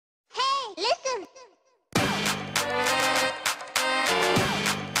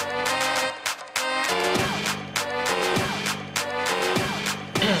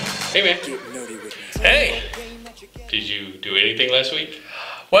Hey, man. Hey. Did you do anything last week?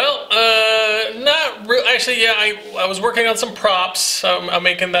 Well, not really. Actually, yeah, I was working on some props. I'm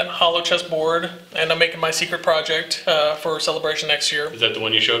making that hollow chess board, and I'm making my secret project for Celebration next year. Is that the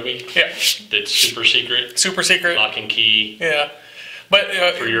one you showed me? Yeah. That's super secret? Super secret. Lock and key. Yeah. But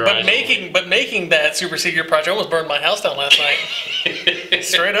making that super secret project, I almost burned my house down last night.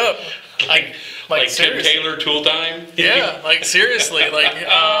 Straight up. Like Tim Taylor tool time? Yeah, like seriously.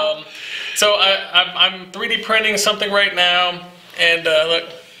 So I'm 3D printing something right now, and look.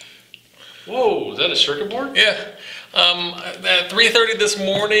 Whoa, is that a circuit board? Yeah. At 3:30 this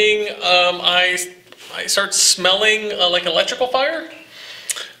morning, I start smelling like electrical fire,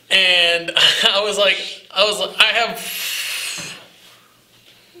 and I have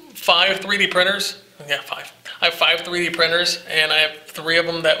 5 3D printers. Yeah, 5. I have 5 3D printers, and I have 3 of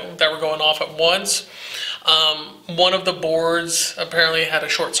them that were going off at once. One of the boards apparently had a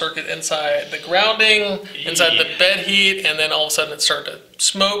short circuit inside the grounding, inside the bed heat, and then all of a sudden it started to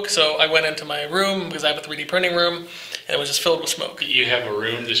smoke. So I went into my room because I have a 3D printing room, and it was just filled with smoke. You have a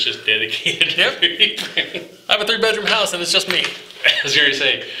room that's just dedicated to 3D printing? I have a 3-bedroom house, and it's just me. I was going to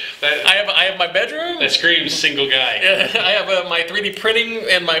say that. I have my bedroom. That screams single guy. Yeah, I have my 3D printing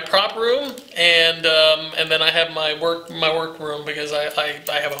and my prop room, and then I have my work room because I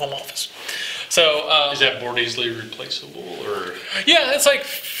have a home office. So is that board easily replaceable, or? Yeah, it's like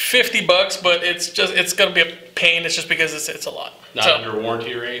 $50, but it's gonna be a pain. It's just because it's a lot. Not under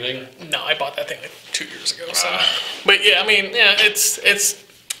warranty or anything? No, I bought that thing like 2 years ago. So, but yeah, I mean, yeah, it's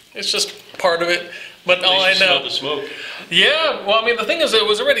just part of it. But all I know. Smell the smoke. Yeah, well, I mean, the thing is, it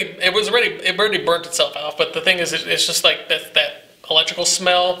already burnt itself out. But the thing is, it's just like that electrical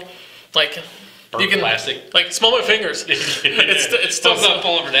smell, like. Burnt plastic. Like, smell my fingers. It's still I'm not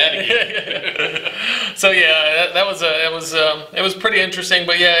falling for that again. Yeah. So yeah, it was pretty interesting.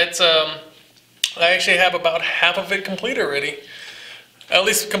 But yeah, it's I actually have about half of it complete already. At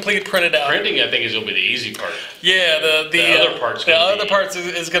least complete printed out. Printing, I think, is gonna be the easy part. Yeah, the other parts. The other parts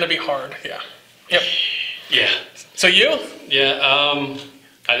is gonna be hard. Yeah. Yep. Yeah. So you? Yeah.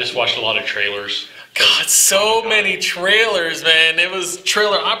 I just watched a lot of trailers. God, so many trailers, man. It was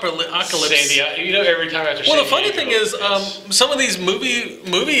trailer apocalypse. San Diego, you know, every time after. Well, the funny thing is, some of these movie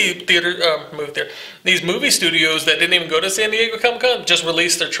studios that didn't even go to San Diego Comic-Con just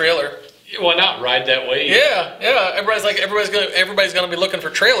released their trailer. Why not ride that way? Yeah. Everybody's gonna be looking for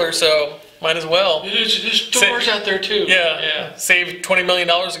trailers, so might as well. There's stores out there too. Yeah. Save $20 million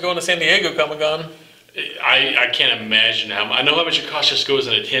to go into San Diego Comic-Con. I can't imagine I know how much it costs just to go as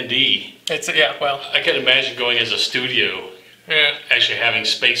an attendee. Well, I can't imagine going as a studio. Yeah. Actually having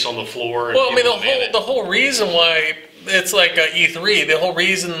space on the floor. Well, I mean, the whole reason why it's like E3, the whole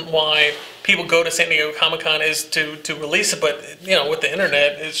reason why people go to San Diego Comic-Con is to release it. But you know, with the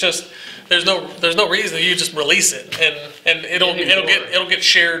internet, it's just there's no reason. You just release it, and it'll get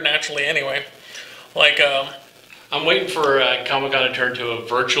shared naturally anyway. Like I'm waiting for Comic-Con to turn to a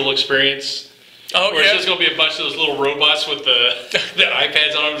virtual experience. Oh, where it's just going to be a bunch of those little robots with the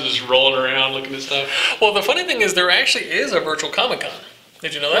iPads on them just rolling around looking at stuff. Well, the funny thing is there actually is a virtual Comic-Con.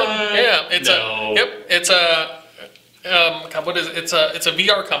 Did you know that? Yeah, it's It's a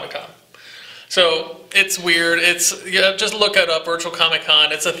VR Comic-Con. So it's weird. Just look it up, virtual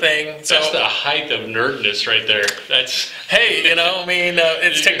Comic-Con. It's a thing. So, that's the height of nerdness right there. Hey, you know, I mean,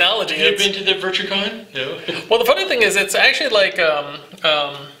 it's technology. Have you been to the VirtualCon? No. Well, the funny thing is, it's actually like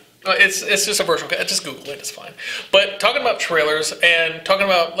it's just a virtual. Just Google it. It's fine. But talking about trailers and talking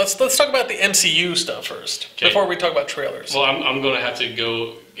about let's talk about the MCU stuff first before we talk about trailers. Well, I'm going to have to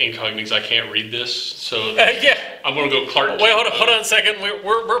go incognito because I can't read this. So yeah, I'm going to go Clark. Wait, hold on a second.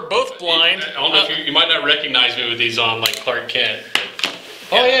 We're both blind. I don't know if you might not recognize me with these on, like Clark Kent.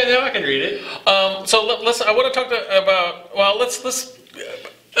 Oh yeah, now I can read it. So let's. I want to talk about. Well, let's.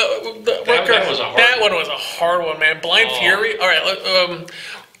 That one was a hard one, man. Blind Fury. All right.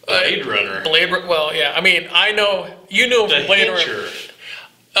 Blade Runner. Well, yeah. I mean, I know you knew him from Blade Runner.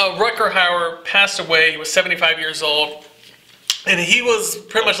 Rutger Hauer passed away. He was 75 years old, and he was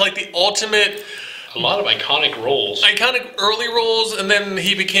pretty much like the ultimate. A lot of iconic roles. Iconic early roles, and then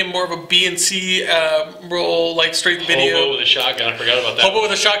he became more of a B and C role, like straight to video. Hobo with a Shotgun. I forgot about that. Hobo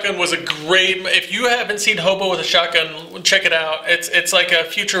with a Shotgun was a great. If you haven't seen Hobo with a Shotgun, check it out. It's like a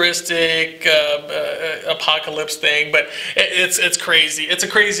futuristic apocalypse thing, but it's crazy. It's a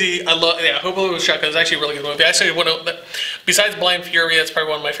crazy. I love. Yeah, Hobo with a Shotgun is actually a really good movie. Actually, besides Blind Fury, that's probably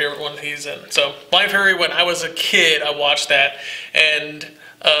one of my favorite ones he's in. So Blind Fury, when I was a kid, I watched that, and.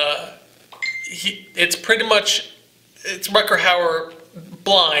 It's pretty much, it's Rutger Hauer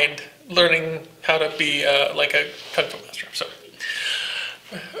blind learning how to be like a kung fu master. So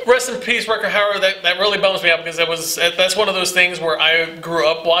Rest in peace, Rutger Hauer. That really bums me out because that's one of those things where I grew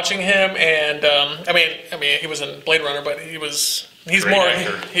up watching him, and I mean he was in Blade Runner, but he's great more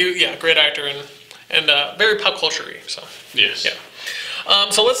actor. Great actor and very pop culture-y. So yes, yeah.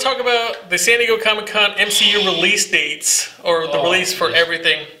 So let's talk about the San Diego Comic-Con MCU release dates, or the release for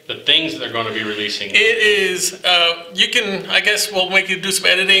everything. The things that they're going to be releasing. It is, you can, I guess we'll make you do some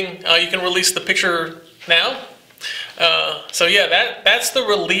editing. You can release the picture now. So yeah, that's the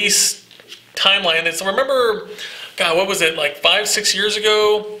release timeline. It's, remember, God, what was it, like 5-6 years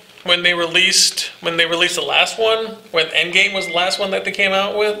ago when they released the last one, when Endgame was the last one that they came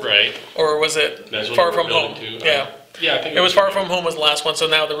out with? Right. Or was it Far From Home? Yeah. Yeah, I think it was Far From Home was the last one, so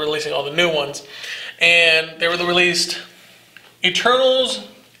now they're releasing all the new ones. And they were released Eternals.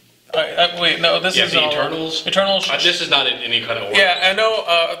 Wait, no, this is the Eternals. Eternals. This is not in any kind of order. Yeah, I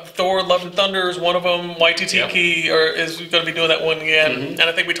know. Thor: Love and Thunder is one of them. YTTK is going to be doing that one again. Mm-hmm. And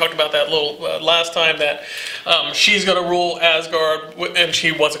I think we talked about that a little last time, that she's going to rule Asgard, and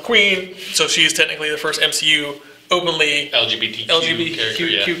she was a queen, so she's technically the first MCU openly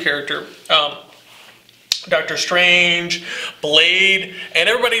LGBTQ character. Doctor Strange, Blade, and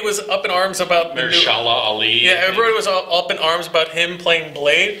everybody was up in arms about Mahershala Ali. Yeah, everybody was up in arms about him playing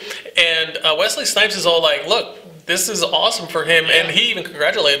Blade, and Wesley Snipes is all like, "Look, this is awesome for him," and he even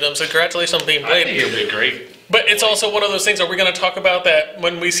congratulated them. So congratulations on being Blade. I think he'll be great. But it's also one of those things. Are we going to talk about that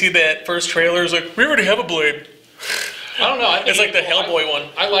when we see that first trailer? It's like, we already have a Blade. I don't know. I think it's like the Hellboy one.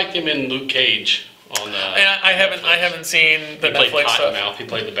 I liked him in Luke Cage. And I haven't seen the Netflix stuff. Cottonmouth. He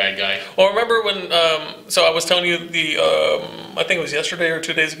played the bad guy. Well, remember when? So I was telling you I think it was yesterday or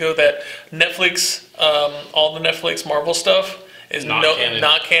 2 days ago, that Netflix, all the Netflix Marvel stuff is not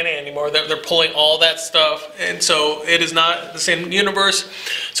canon anymore. They're pulling all that stuff, and so it is not the same universe.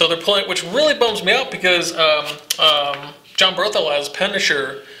 So they're pulling, which really bums me out because John Bernthal as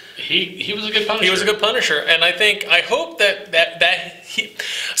Punisher. He was a good Punisher. He was a good Punisher, and I hope that he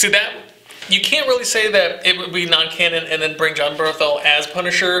see that. You can't really say that it would be non-canon and then bring John Bernthal as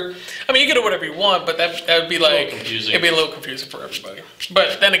Punisher. I mean, you can do whatever you want, but that would be like, it'd be a little confusing for everybody.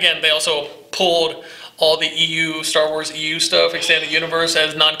 But then again, they also pulled all the EU, Star Wars EU stuff, Extended Universe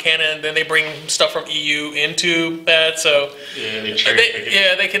as non-canon, and then they bring stuff from EU into that. So yeah,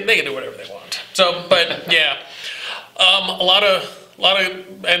 they can do whatever they want. So, but yeah, a lot of,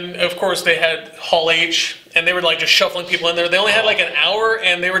 and of course they had Hall H, and they were like just shuffling people in there. They only had like an hour,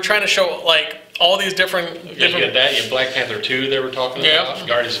 and they were trying to show like all these different. You got that. You have Black Panther 2. They were talking about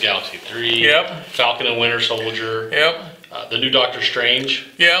Guardians of the Galaxy 3. Yep. Falcon and Winter Soldier. Yep. The new Doctor Strange.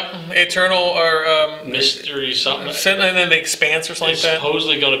 Yep. Eternal or Mystery something. And then the Expanse or something like that. It's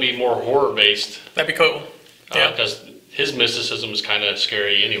supposedly going to be more horror based. That'd be cool. Yeah. Because his mysticism is kind of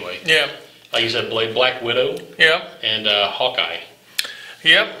scary anyway. Yeah. Like you said, Black Widow. Yeah. And Hawkeye.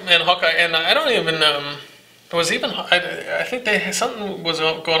 Yep, and Hawkeye, and I don't even, I think something was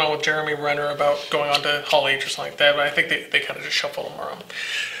going on with Jeremy Renner about going on to Hall H or something like that, but I think they kind of just shuffled them around.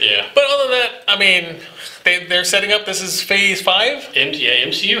 Yeah. But other than that, I mean, they're setting up, this is phase 5?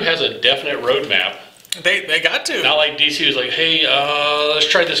 MCU has a definite roadmap. They got to. Not like DC was like, hey, let's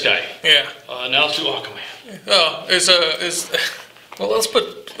try this guy. Yeah. Now let's do Aquaman. Oh, well, let's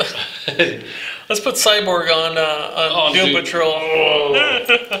put... Let's put Cyborg on Doom Patrol.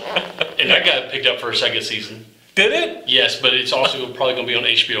 And that got picked up for a second season. Did it? Yes, but it's also probably going to be on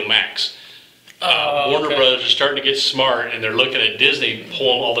HBO Max. Warner Brothers are starting to get smart, and they're looking at Disney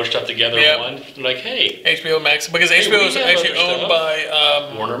pulling all their stuff together in one. They're like, hey. HBO Max. Because HBO is actually owned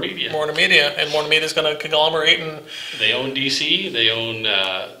by Warner Media. Warner Media. And Warner Media is going to conglomerate. And they own DC. They own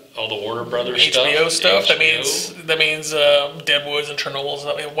all the Warner Brothers HBO stuff. HBO. That means Deadwoods and Chernobyl.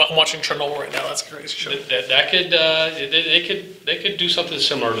 I'm watching Chernobyl right now. That's a crazy show. That could they could do something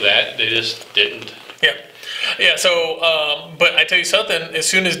similar to that. They just didn't. Yeah. Yeah, so, but I tell you something, as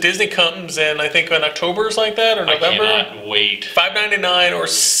soon as Disney comes in, I think in October or something like that, or November. I cannot wait. $5.99 or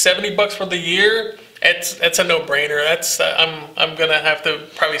 $70 for the year. It's a no-brainer. That's I'm gonna have to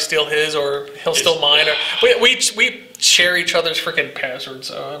probably steal his, or he'll steal mine. Or we share each other's freaking passwords,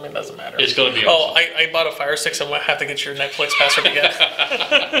 so I mean, it doesn't matter. It's gonna be awesome. I bought a Fire Stick, so I'm gonna have to get your Netflix password again.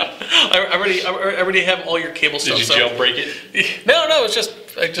 I already have all your cable stuff. Did you jailbreak it? No, it's just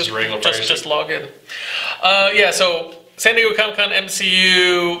regular just log in. Yeah, so San Diego Comic-Con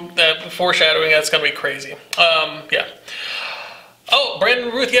MCU foreshadowing, that's gonna be crazy. Yeah. Oh,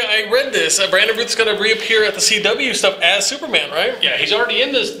 Brandon Routh, yeah, I read this. Brandon Routh's going to reappear at the CW stuff as Superman, right? Yeah, he's already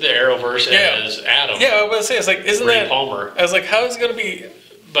in the Arrowverse as Adam. Yeah, I was going to say, it's like, isn't Ray that... Palmer. I was like, how is it going to be...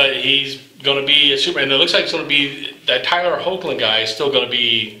 But he's going to be a Superman. It looks like it's going to be... That Tyler Hoechlin guy is still going to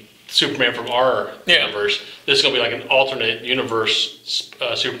be Superman from our universe. This is going to be like an alternate universe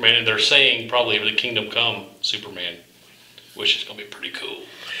Superman, and they're saying probably the Kingdom Come Superman, which is going to be pretty cool.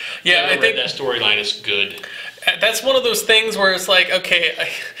 Yeah, I think that storyline is good. That's one of those things where it's like, okay,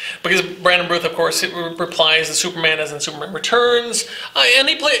 because Brandon Routh, of course, replies to Superman as in Superman Returns, and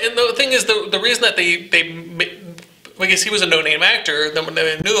the thing is, the reason that they because he was a no-name actor, then when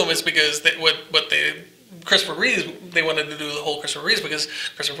they knew him is because Christopher Reeves, they wanted to do the whole Christopher Reeves because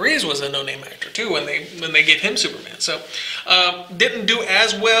Christopher Reeves was a no-name actor too when they gave him Superman. So didn't do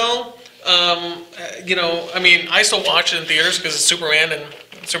as well. I mean, I still watch it in theaters because it's Superman, and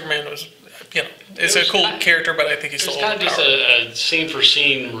Superman was, it's a cool character, but I think he's still overpowered. It's kind of just a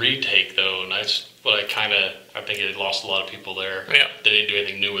scene-for-scene retake, though, and that's what I think it lost a lot of people there. Yeah. They didn't do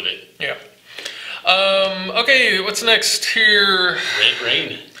anything new with it. Yeah. Okay, what's next here?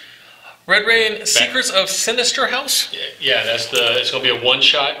 Red Rain, Secrets of Sinister House? Yeah, it's going to be a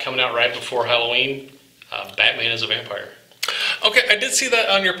one-shot coming out right before Halloween. Batman is a vampire. Okay, I did see that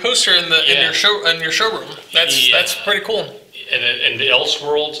on your poster in your showroom. That's pretty cool. And the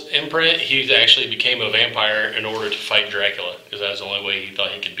Elseworlds imprint, he actually became a vampire in order to fight Dracula, because that was the only way he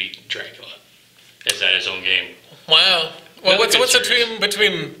thought he could beat Dracula, is at his own game. Wow. Well, what's the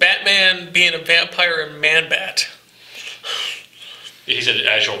between Batman being a vampire and Man-Bat? He's an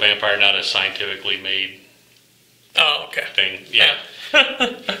actual vampire, not a scientifically made thing. Yeah.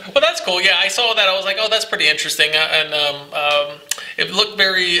 Well, that's cool. Yeah, I saw that. I was like, oh, that's pretty interesting. And it looked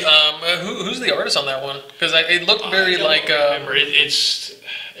very. Who's the artist on that one? Because it looked very like. Remember,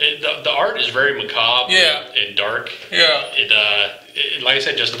 the art is very macabre. And dark. Yeah. Like I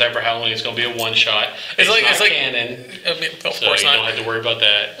said, just in time for Halloween, it's going to be a one shot. It's not canon. I mean, of so course you not. don't have to worry about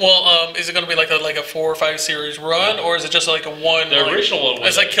that. Well, is it going to be like a 4 or 5 series run, or is it just like a one? The original one was.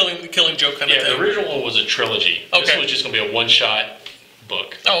 It's like Killing Joke kind of thing. Yeah, the original one was a trilogy. Okay. This was just going to be a one shot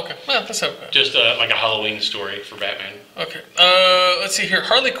book. Oh, okay. Well, that's okay. Just like a Halloween story for Batman. Okay. Let's see here.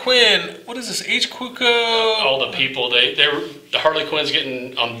 Harley Quinn. What is this? H. Cuoco. All the people. The Harley Quinn's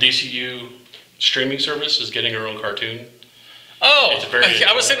getting on DCU streaming service is getting her own cartoon. Oh,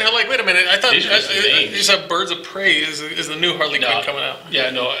 I was sitting here like, wait a minute. I thought these are Birds of Prey is the new Harley Quinn coming out.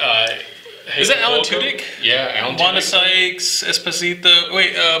 Yeah, no. Is that Alan Tudyk? Yeah, Alan Tudyk. Wanda Sykes, Esposito.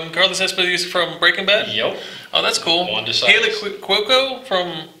 Wait, Carlos Esposito from Breaking Bad? Yep. Oh, that's cool. Wanda Sykes. Haley Cuoco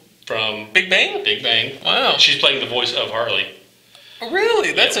from Big Bang? Big Bang. Wow. She's playing the voice of Harley. Oh,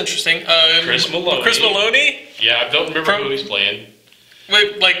 really? That's interesting. Chris Maloney. Chris Maloney? Yeah, I don't remember who he's playing.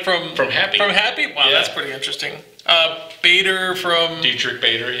 Wait, like from Happy. From Happy? Wow, that's pretty interesting. Bader from... Dietrich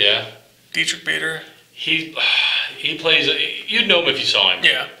Bader, yeah. Dietrich Bader. He plays... You'd know him if you saw him.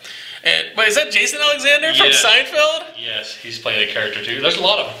 Yeah. Wait, is that Jason Alexander from Seinfeld? Yes, he's playing a character too. There's a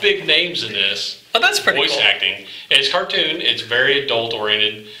lot of big names in this. Oh, that's pretty voice acting. And it's cartoon. It's very adult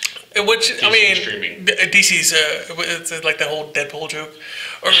oriented. Which DC I mean, streaming. DC's it's like the whole Deadpool joke.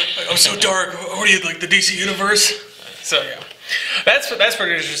 Or I'm so dark. What are you, like the DC universe? So yeah, that's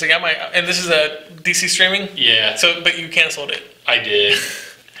pretty interesting. I might, and this is a DC streaming. Yeah. So, but you canceled it. I did.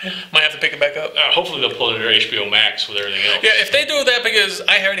 Might have to pick it back up. Hopefully they'll pull it under HBO Max with everything else. Yeah, if they do that, because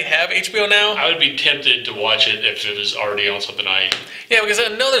I already have HBO now. I would be tempted to watch it if it was already on something Yeah, because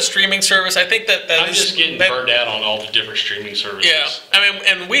another streaming service, I think that I'm just getting burned out on all the different streaming services. Yeah, I mean,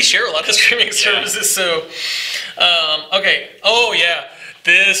 and we share a lot of streaming services, so... okay, oh yeah,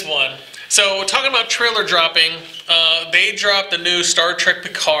 this one. So, talking about trailer dropping, they dropped the new Star Trek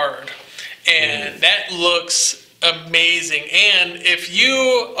Picard, and that looks amazing. And if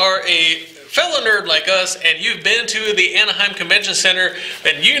you are a fellow nerd like us and you've been to the Anaheim Convention Center,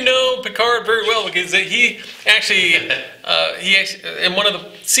 then you know Picard very well, because he actually in one of the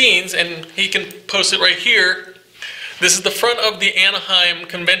scenes, and he can post it right here, this is the front of the Anaheim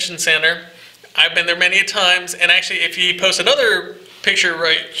Convention Center. I've been there many times, and actually if you post another picture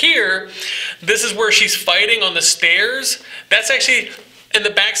right here, this is where she's fighting on the stairs. That's actually in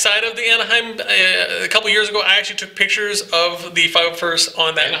the backside of the Anaheim. A couple years ago, I actually took pictures of the 501st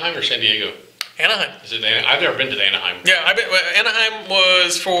on that. Anaheim or San Diego? Anaheim. Is it Anaheim? I've never been to Anaheim. Yeah, Anaheim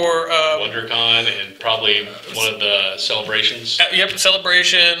was for... WonderCon and probably one of the celebrations. Yep,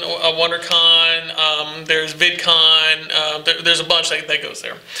 Celebration, WonderCon, there's VidCon, there's a bunch that goes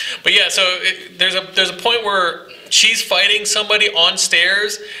there. But yeah, so there's a point where she's fighting somebody on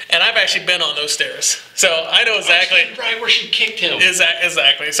stairs, and I've actually been on those stairs, so I know exactly. Right where she kicked him.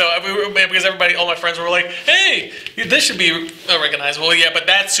 Exactly. So because everybody, all my friends were like, "Hey, this should be recognizable." Yeah, but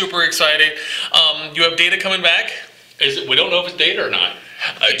that's super exciting. You have Data coming back. We don't know if it's Data or not.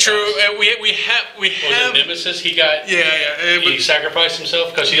 True. We have. Was it Nemesis? He got. Yeah. He sacrificed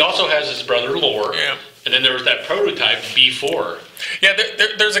himself because he also has his brother Lore. Yeah. And then there was that prototype B4. Yeah,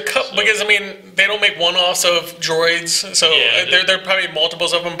 there's a couple, because I mean, they don't make one-offs of droids, so there are probably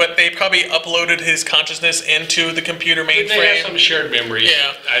multiples of them, but they probably uploaded his consciousness into the computer mainframe. They have some shared memories.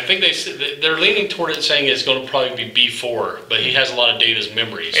 Yeah. I think they're leaning toward it saying it's going to probably be B4, but he has a lot of Data's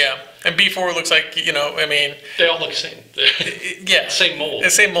memories. Yeah, and B4 looks like, I mean... They all look the same. Yeah. Same mold. The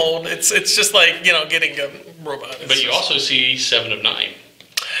same mold. It's just like, getting a robot. But you also see 7 of 9.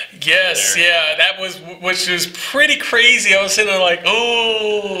 Yes, yeah, which was pretty crazy. I was sitting there like,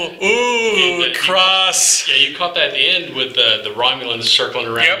 ooh, cross. Yeah, you caught that at the end with the Romulans circling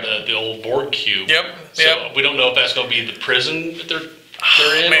around the old Borg cube. Yep. So we don't know if that's going to be the prison that they're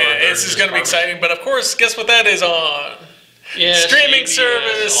in. Man, this is going to be exciting. But of course, guess what that is on? Yeah, streaming CBS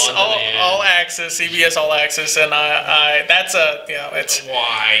service, all access, CBS All Access, and it's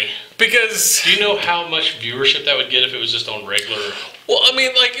why? Because do you know how much viewership that would get if it was just on regular? Well, I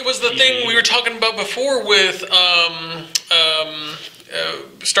mean, like it was the thing we were talking about before with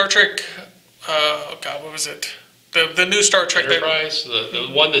Star Trek. Oh God, what was it? The new Star Trek Enterprise, the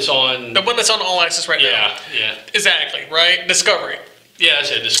one that's on. The one that's on All Access right now. Yeah. Exactly, right? Discovery. Yeah,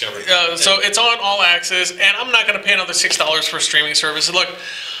 that's it, Discovery. So it's on All Access, and I'm not going to pay another $6 for a streaming service. Look,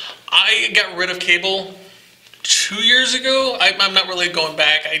 I got rid of cable 2 years ago. I'm not really going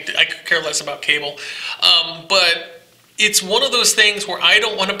back. I could care less about cable. But it's one of those things where I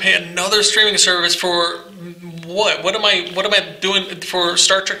don't want to pay another streaming service for what? What am I doing for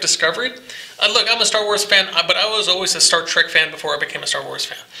Star Trek Discovery? Look, I'm a Star Wars fan, but I was always a Star Trek fan before I became a Star Wars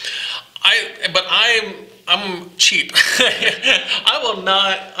fan. I'm cheap. I will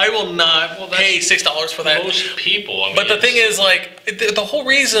not pay $6 for that. Most people. I mean, but the thing is, like, the whole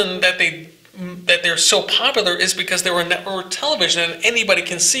reason that they're so popular is because they were network television and anybody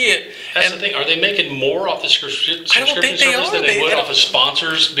can see it. That's the thing. Are they making more off the subscription service than they would off of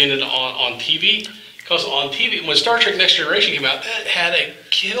sponsors being on TV? Because on TV, when Star Trek Next Generation came out, that had a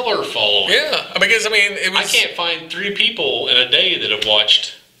killer following. Yeah, because I mean, I can't find 3 people in a day that have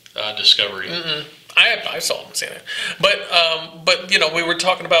watched Discovery. Mm-mm. I saw them saying it, but we were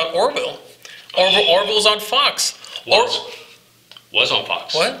talking about Orville. Orville's on Fox. Was on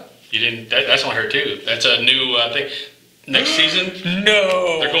Fox. What? You didn't? That's on her too. That's a new thing. Next season?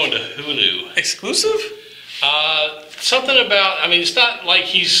 No. They're going to Hulu. Exclusive? Something about. I mean, it's not like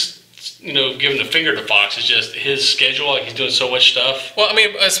he's giving the finger to Fox. It's just his schedule. Like he's doing so much stuff. Well, I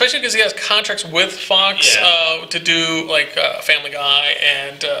mean, especially because he has contracts with Fox to do like Family Guy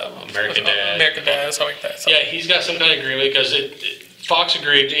and American Dad, something like that. Yeah, he's got some kind of agreement because Fox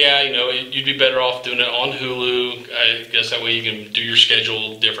agreed. Yeah, you'd be better off doing it on Hulu. I guess that way you can do your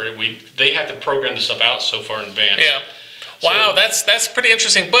schedule different. They have to program the stuff out so far in advance. Yeah. Wow, so, that's pretty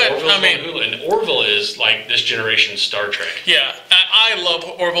interesting. But Orville's I mean, on Hulu, and Orville is like this generation's Star Trek. Yeah, I love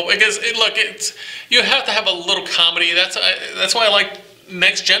Orville because you have to have a little comedy. That's why I like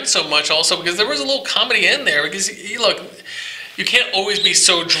Next Gen so much, also because there was a little comedy in there. Because you can't always be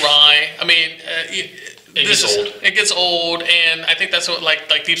so dry. I mean, it gets old, and I think that's what like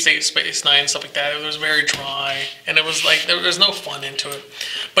Deep Space Nine and stuff like that. It was very dry, and it was like there was no fun into it.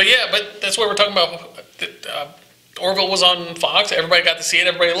 But that's what we're talking about. Orville was on Fox. Everybody got to see it.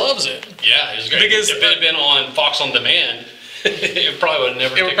 Everybody loves it. Yeah, it was great. Because if it had been on Fox On Demand, it probably would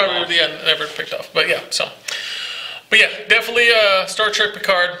have never picked off. But yeah, definitely Star Trek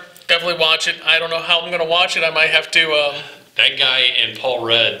Picard. Definitely watch it. I don't know how I'm going to watch it. I might have to. That guy and Paul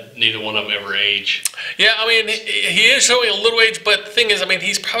Rudd, neither one of them ever age. Yeah, I mean, he is showing a little age, but the thing is, I mean,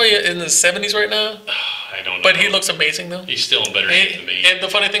 he's probably in his 70s right now. I don't know. But he looks amazing, though. He's still in better shape than me. And the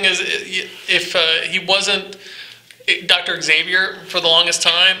funny thing is, if he wasn't Dr. Xavier for the longest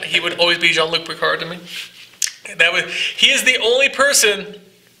time, he would always be Jean-Luc Picard to me. He is the only person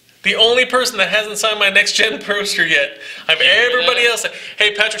that hasn't signed my Next Gen poster yet. Everybody else.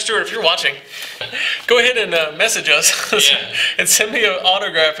 Hey, Patrick Stewart, if you're watching, go ahead and message us and send me an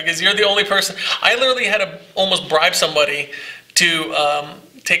autograph because you're the only person. I literally had to almost bribe somebody to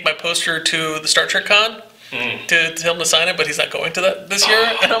take my poster to the Star Trek Con to tell him to sign it, but he's not going to that this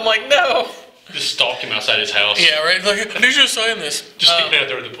year. And I'm like, no. Just stalk him outside his house. Yeah, right. Like, I need you to sign this. Just sticking out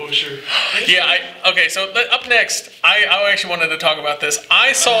there with the poster. Yeah. Okay. So up next, I actually wanted to talk about this.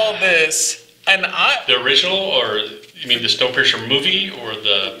 I saw this, and the original, or you mean the Snowpiercer movie, or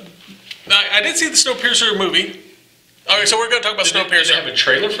the? I did see the Snowpiercer movie. Okay, so we're going to talk about Snowpiercer. Did they have a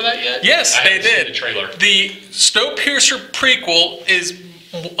trailer for that yet? Yes, they did. Seen the trailer. The Snowpiercer prequel is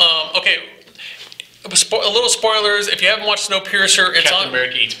okay. A little spoilers. If you haven't watched Snowpiercer, it's Captain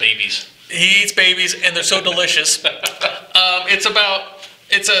America eats babies. He eats babies, and they're so delicious. It's about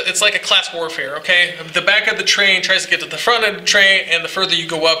it's like a class warfare, okay? The back of the train tries to get to the front of the train, and the further you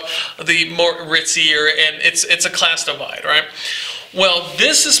go up, the more ritzier, and it's a class divide, right? Well,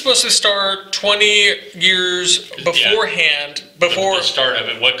 this is supposed to start 20 years beforehand. Before the start of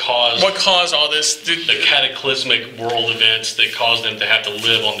it, what caused all this? The cataclysmic world events that caused them to have to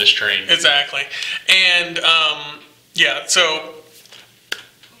live on this train. Exactly, and so.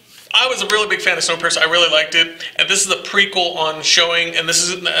 I was a really big fan of Snowpiercer. I really liked it, and this is a prequel on showing. And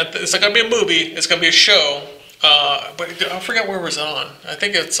it's not going to be a movie. It's going to be a show. But I forgot where it was on. I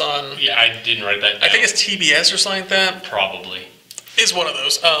think it's on. Yeah, I didn't write that down. I think it's TBS or something like that. Probably. It's one of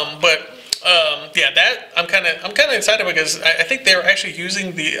those. That I'm kind of excited because I think they're actually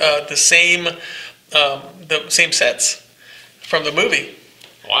using the same sets from the movie.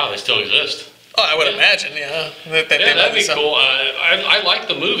 Wow, they still exist. Oh, I would imagine, yeah. That'd be cool. I like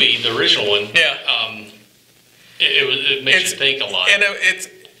the movie, the original one. Yeah. It makes you think a lot. And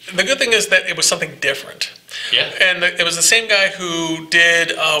the good thing is that it was something different. Yeah. And it was the same guy who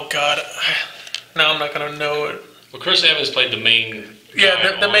did, oh God, now I'm not going to know it. Well, Chris Evans played the main guy.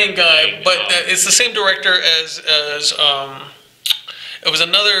 Yeah, the main guy, but it's the same director as it was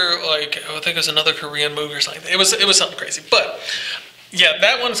another, I think it was another Korean movie or something. It was something crazy. But yeah,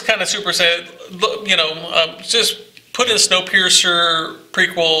 that one's kind of super sad. Just put in Snowpiercer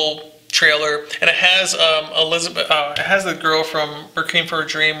prequel trailer, and it has Elizabeth. It has the girl from Requiem for a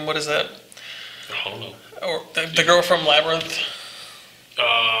Dream. What is that? I don't know. Or the girl from Labyrinth.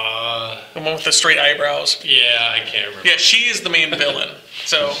 The one with the straight eyebrows. Yeah, I can't remember. Yeah, she is the main villain.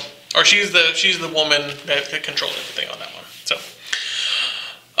 So, or she's the woman that controls everything on that one. So,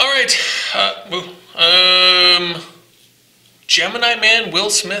 all right. Gemini Man, Will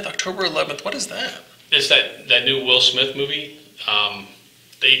Smith, October 11th. What is that? It's that new Will Smith movie.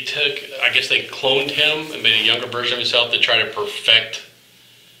 They cloned him and made a younger version of himself to try to perfect.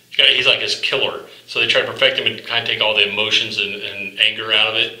 He's like his killer. So they try to perfect him and kind of take all the emotions and anger out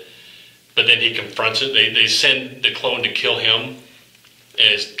of it. But then he confronts it. They send the clone to kill him. And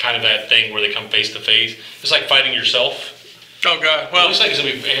it's kind of that thing where they come face to face. It's like fighting yourself. Oh, God. Well, it looks like it's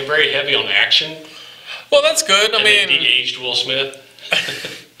going to be very heavy on action. Well, that's good. I mean, de-aged Will Smith.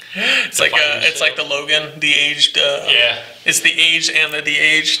 It's like the Logan, de-aged. Yeah. It's the aged and the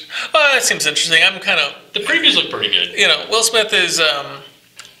de-aged. Oh, that seems interesting. I'm kind of. The previews look pretty good. Will Smith is. I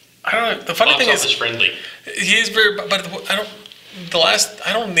don't know. The funny thing is, friendly. He is very. But I don't.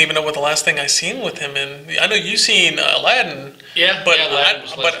 I don't even know what the last thing I seen with him in. I know you've seen Aladdin. Yeah. But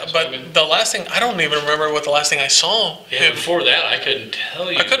Aladdin the last thing I don't even remember what the last thing I saw. Yeah. Before that, I couldn't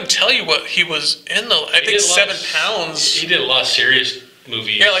tell you. I couldn't tell you what he was in the. I think 7 pounds. He did a lot of serious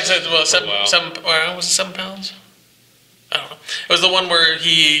movies. Yeah, like I said, well, 7 was it 7 pounds? I don't know. It was the one where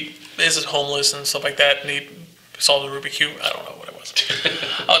he is homeless and stuff like that, and he solved the Rubik's Cube. I don't know what it was.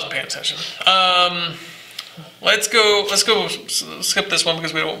 I wasn't paying attention. Let's go. Skip this one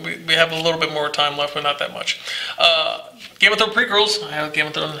because we have a little bit more time left, but not that much. Game of Thrones prequels. I have a Game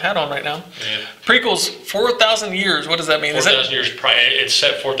of Thrones hat on right now. Yeah. Prequels, 4,000 years. What does that mean? 4,000 years prior. It's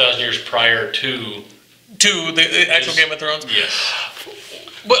set 4,000 years prior to the actual Game of Thrones. Yes.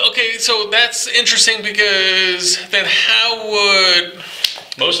 Well, okay, so that's interesting because then how would...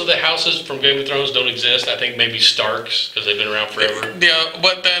 Most of the houses from Game of Thrones don't exist. I think maybe Starks, because they've been around forever. Yeah,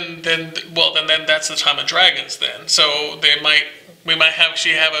 but then that's the time of dragons then. So we might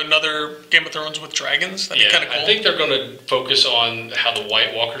actually have another Game of Thrones with dragons. That'd be kind of cool. I think they're going to focus on how the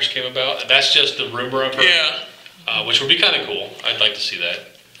White Walkers came about. That's just the rumor I've heard. Yeah. Which would be kind of cool. I'd like to see that.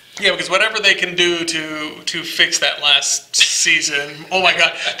 Yeah, because whatever they can do to fix that last season. Oh my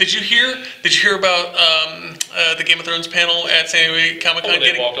God! Did you hear about the Game of Thrones panel at San Diego Comic-Con?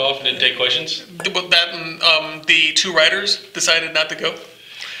 They walked off and didn't take questions. That the 2 writers decided not to go.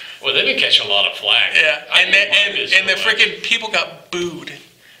 Well, they've been catching a lot of flack. Yeah, and the freaking people got booed.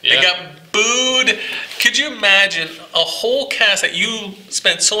 Yeah. They got booed. Could you imagine a whole cast that you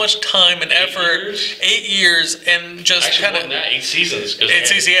spent so much time and effort, 8 years, and just kind of 8 seasons. 8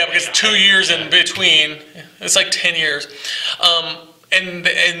 seasons, yeah, because 2 years in between. It's like 10 years,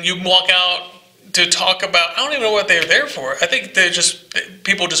 and you walk out to talk about. I don't even know what they were there for. I think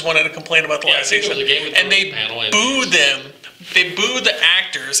people just wanted to complain about the last season, and they booed them. They booed the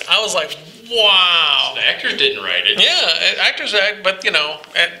actors. I was like, wow. The actors didn't write it. Yeah, actors act, but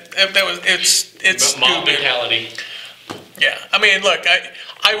it's mob mentality. Yeah, I mean, look,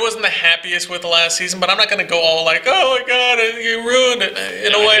 I wasn't the happiest with the last season, but I'm not going to go all like, oh my God, you ruined it. You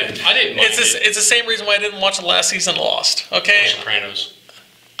know what? I didn't mind It's the same reason why I didn't watch the last season of Lost. Okay. Sopranos.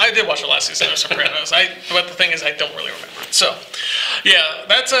 I did watch the last season of Sopranos. But the thing is, I don't really remember it. So, yeah,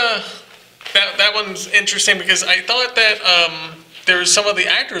 that's that one's interesting because I thought that there's some of the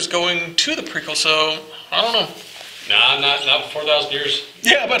actors going to the prequel, so I don't know. Nah, not 4,000 years.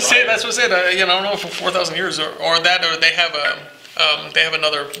 Yeah, but say that's what I said. I don't know for 4,000 years or that, or they have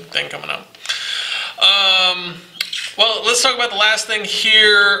another thing coming out. Well, let's talk about the last thing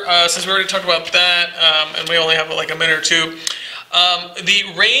here, since we already talked about that, and we only have like a minute or two. The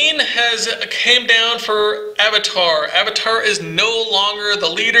rain came down for Avatar. Avatar is no longer the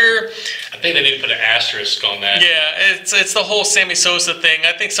leader. I think they need to put an asterisk on that. Yeah, it's the whole Sammy Sosa thing.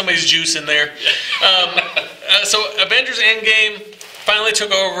 I think somebody's juicing there. So Avengers Endgame finally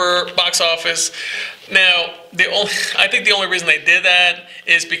took over box office. Now, I think the only reason they did that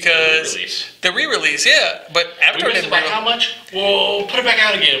is because the re-release, yeah. But Avatar didn't. About how much? Well, put it back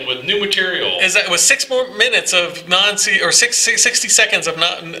out again with new material. It was 6 more minutes of 60 seconds of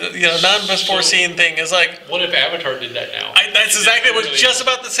non before seen thing. It's like, what if Avatar did that now? That's exactly what I was just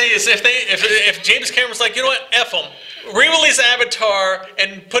about to say. Is if James Cameron's like, you know what, F them. Re-release Avatar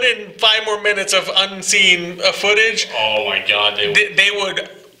and put in 5 more minutes of unseen footage. Oh my God, they would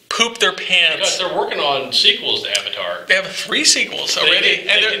poop their pants. Because they're working on sequels to Avatar. They have 3 sequels already,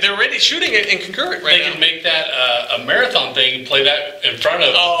 and they're already shooting it in concurrent right now. They can make that a marathon thing, play that in front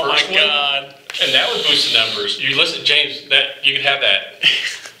of the first one. God. And that would boost the numbers. You listen, James, that you can have that.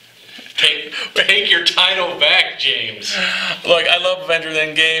 Take your title back, James. Look, I love Avengers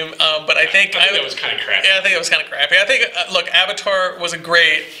Endgame, but I think that was kind of crappy. Yeah, I think it was kind of crappy. I think, look, Avatar was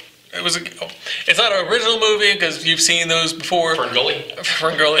it's not an original movie because you've seen those before. Ferngully,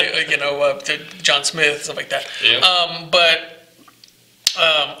 John Smith, stuff like that. Yeah. But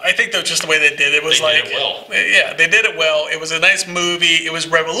I think that just the way they did it was they did it well. Yeah, they did it well. It was a nice movie. It was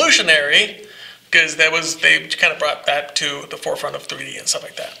revolutionary because they kind of brought that to the forefront of 3D and stuff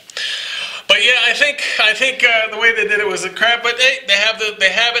like that. But yeah, I think the way they did it was a crap. But hey, they have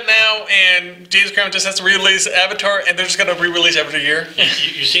it now, and James Cameron just has to re-release Avatar, and they're just gonna re-release every year.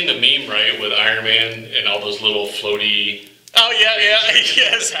 You've seen the meme, right, with Iron Man and all those little floaty. Oh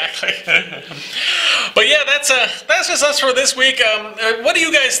yeah, exactly. But yeah, that's just us for this week. What do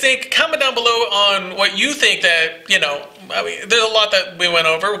you guys think? Comment down below on what you think that I mean, there's a lot that we went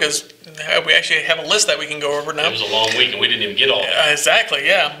over because we actually have a list that we can go over now. It was a long week and we didn't even get all that. Exactly,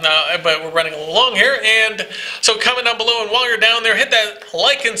 yeah. But we're running a little long here, and so comment down below, and while you're down there, hit that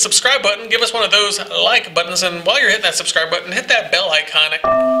like and subscribe button. Give us one of those like buttons, and while you're hitting that subscribe button, hit that bell icon.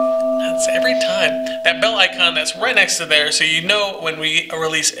 That's every time. That bell icon that's right next to there, so you know when we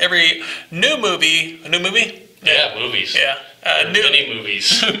release every new movie. A new movie? Yeah, movies. Yeah. Many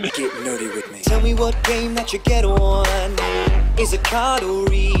movies. Get nerdy with me. Tell me what game that you get on. Is it card or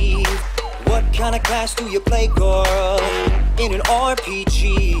read? What kind of class do you play, girl? In an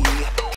RPG.